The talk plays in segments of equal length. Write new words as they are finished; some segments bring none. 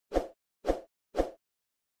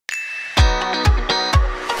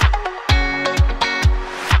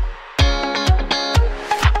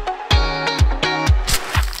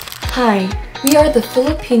We are the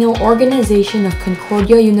Filipino organization of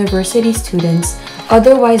Concordia University students,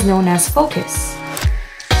 otherwise known as FOCUS.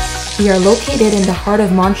 We are located in the heart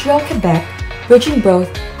of Montreal, Quebec, bridging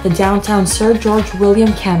both the downtown Sir George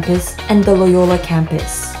William Campus and the Loyola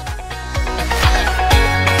Campus.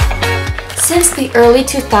 Since the early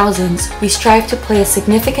 2000s, we strive to play a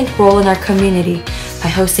significant role in our community by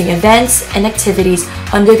hosting events and activities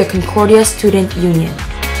under the Concordia Student Union.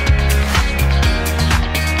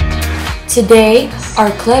 Today, our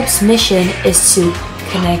club's mission is to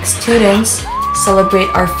connect students, celebrate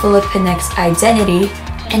our Filipinx identity,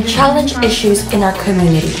 and challenge issues in our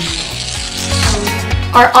community.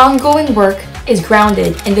 Our ongoing work is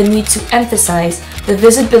grounded in the need to emphasize the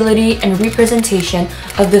visibility and representation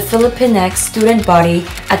of the Filipinx student body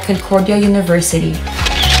at Concordia University.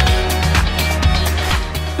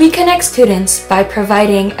 We connect students by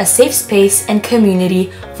providing a safe space and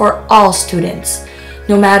community for all students,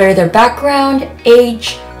 no matter their background,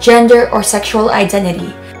 age, gender, or sexual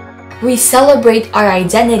identity. We celebrate our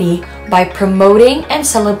identity by promoting and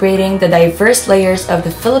celebrating the diverse layers of the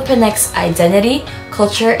Filipinx identity,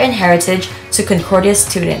 culture, and heritage to Concordia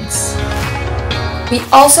students. We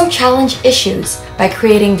also challenge issues by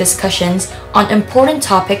creating discussions on important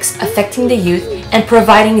topics affecting the youth and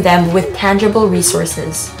providing them with tangible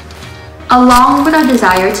resources. Along with our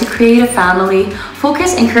desire to create a family,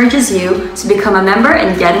 FOCUS encourages you to become a member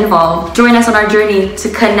and get involved. Join us on our journey to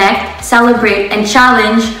connect, celebrate, and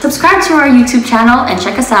challenge. Subscribe to our YouTube channel and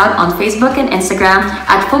check us out on Facebook and Instagram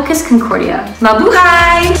at FOCUS Concordia.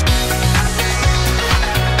 Mabuhay!